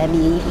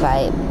WWE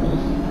fight.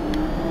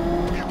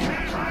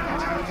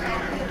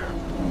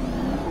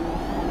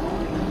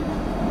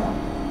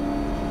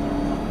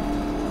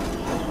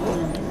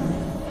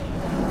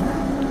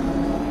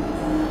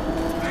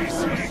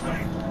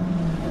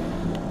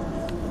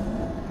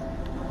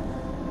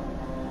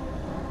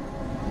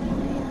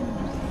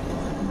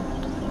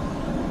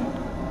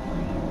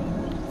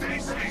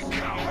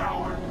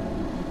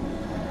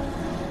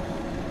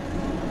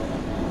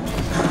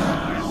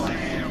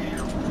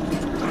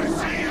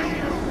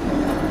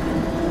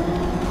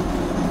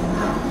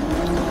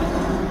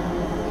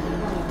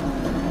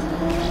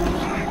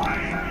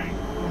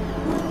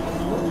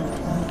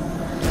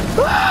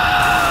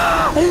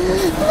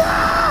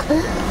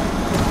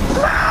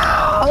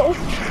 Oh,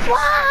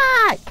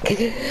 fuck!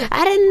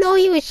 I didn't know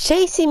he was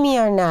chasing me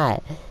or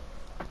not.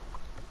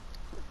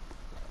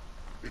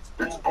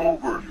 It's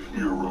over,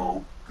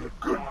 hero.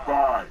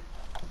 Goodbye.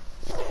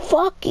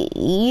 Fuck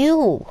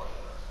you.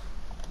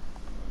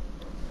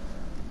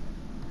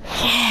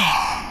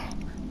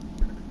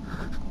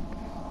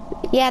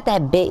 You had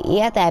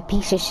that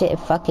piece of shit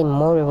fucking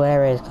motor,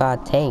 whatever it's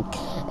called, tank.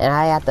 And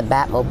I got the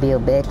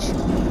Batmobile, bitch.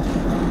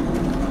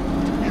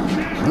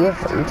 You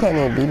can't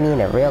even beat me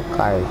in a real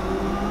car.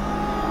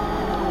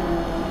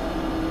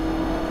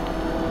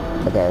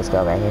 Okay, let's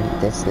go right here.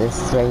 This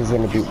is where he's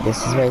gonna be.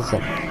 This is where he's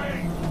gonna.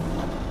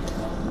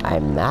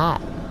 I'm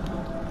not.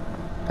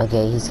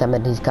 Okay, he's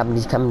coming. He's coming.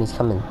 He's coming. He's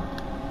coming.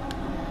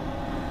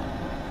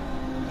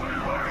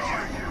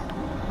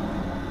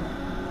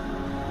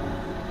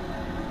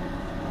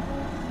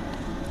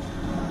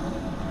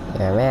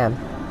 Here I am.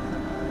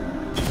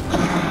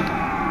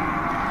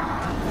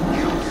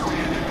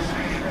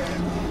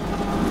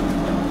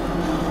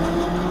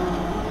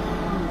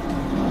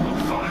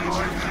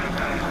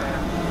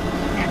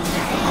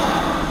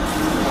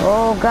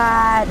 Oh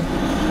God!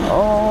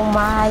 Oh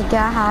my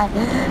God!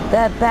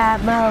 The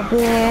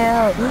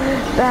Batmobile!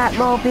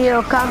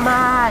 Batmobile, come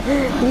on!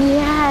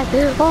 Yes!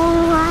 Oh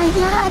my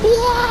God!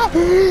 Yes!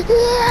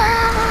 Yeah!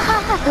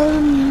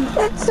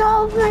 It's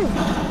over!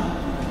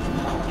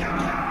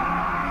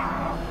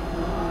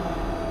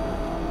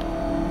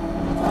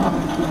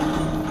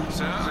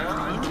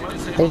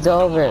 It's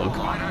over.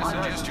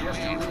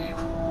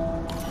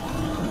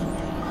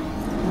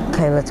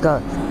 Okay, let's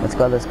go. Let's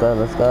go, let's go,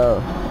 let's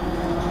go.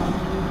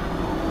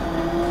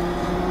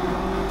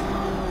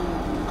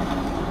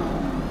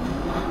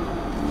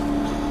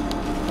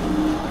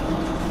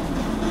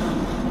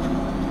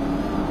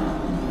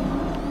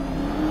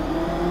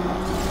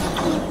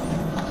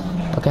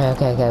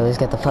 Okay, let's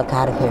get the fuck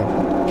out of here.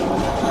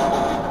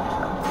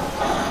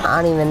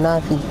 I don't even know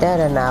if he's dead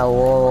or not.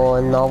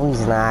 Oh, no,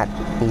 he's not.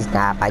 He's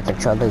not. My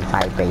controller's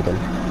vibrating.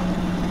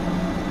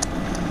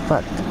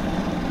 Fuck.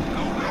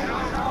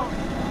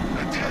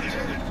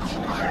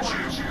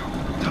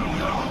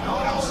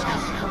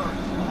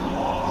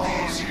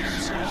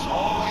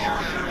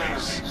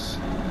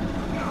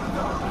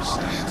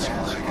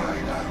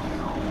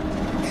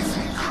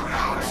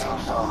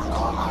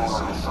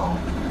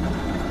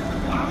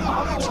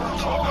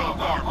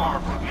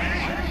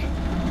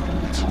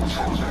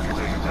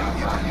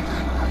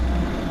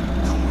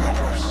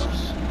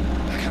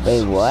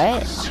 Wait,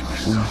 what?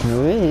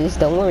 Bruce?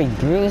 Don't worry,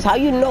 Bruce. How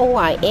you know who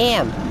I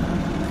am?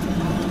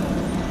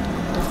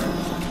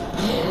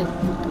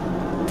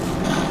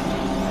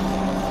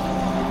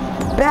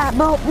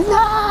 Batmobile!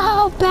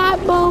 No!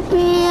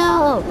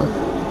 Batmobile!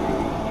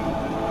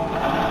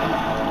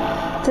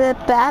 The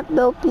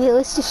Batmobile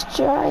is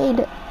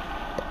destroyed.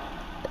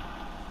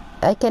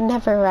 I can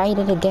never ride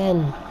it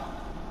again.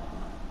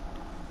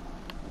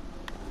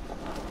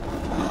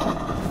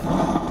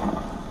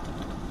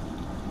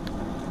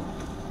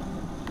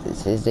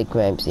 This is the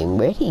crime scene.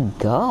 Where'd he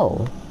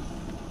go?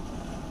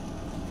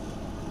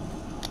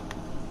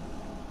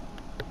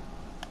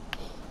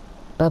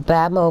 The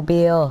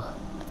Batmobile.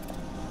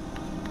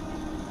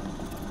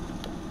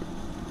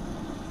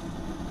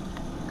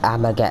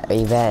 I'ma get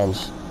revenge.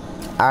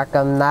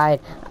 Arkham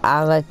Knight,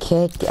 I'ma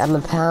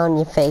pound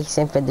your face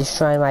in for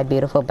destroying my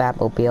beautiful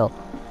Batmobile.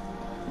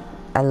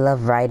 I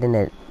love riding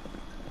it.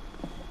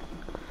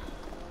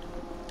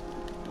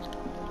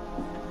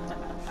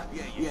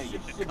 Yeah, you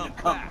shouldn't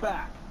come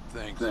back.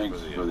 Thanks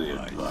for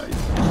the advice.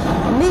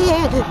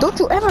 Man, don't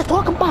you ever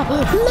talk about,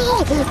 man,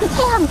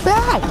 I'm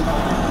back.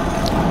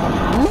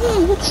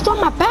 Man, you destroyed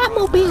my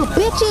Batmobile,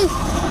 bitches.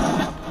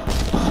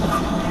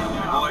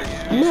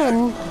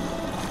 Man.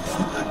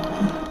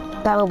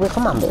 Batmobile,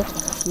 come on,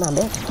 bitch. Come on,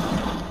 bitch.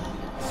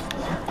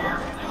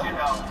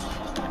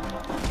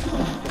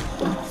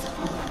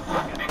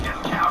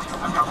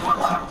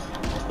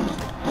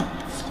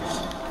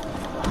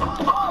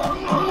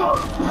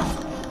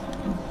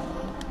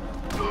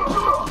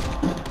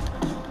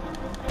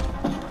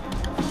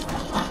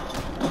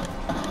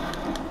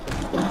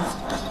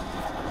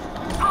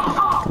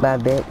 Bye,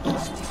 bitch.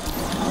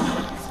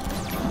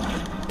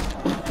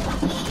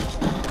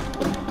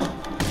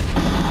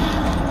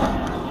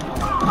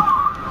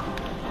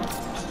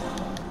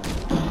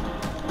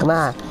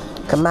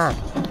 Come on.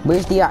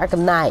 Where's the Arkham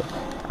Knight?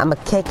 I'ma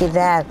kick his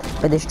ass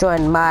for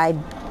destroying my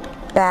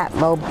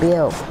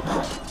Batmobile.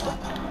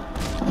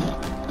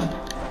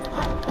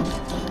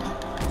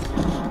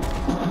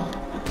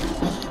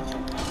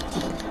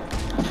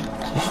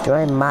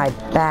 Destroying my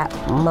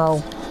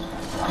Batmobile.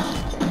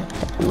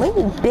 When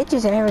you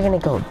bitches are ever gonna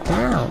go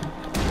down?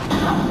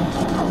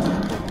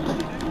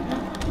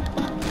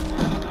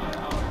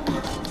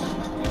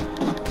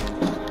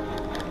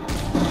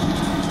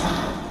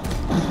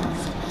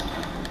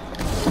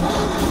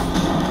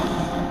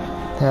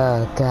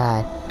 Oh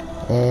god.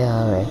 Yeah,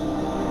 alright.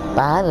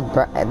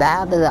 But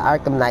how does the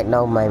Arkham Knight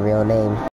know my real name?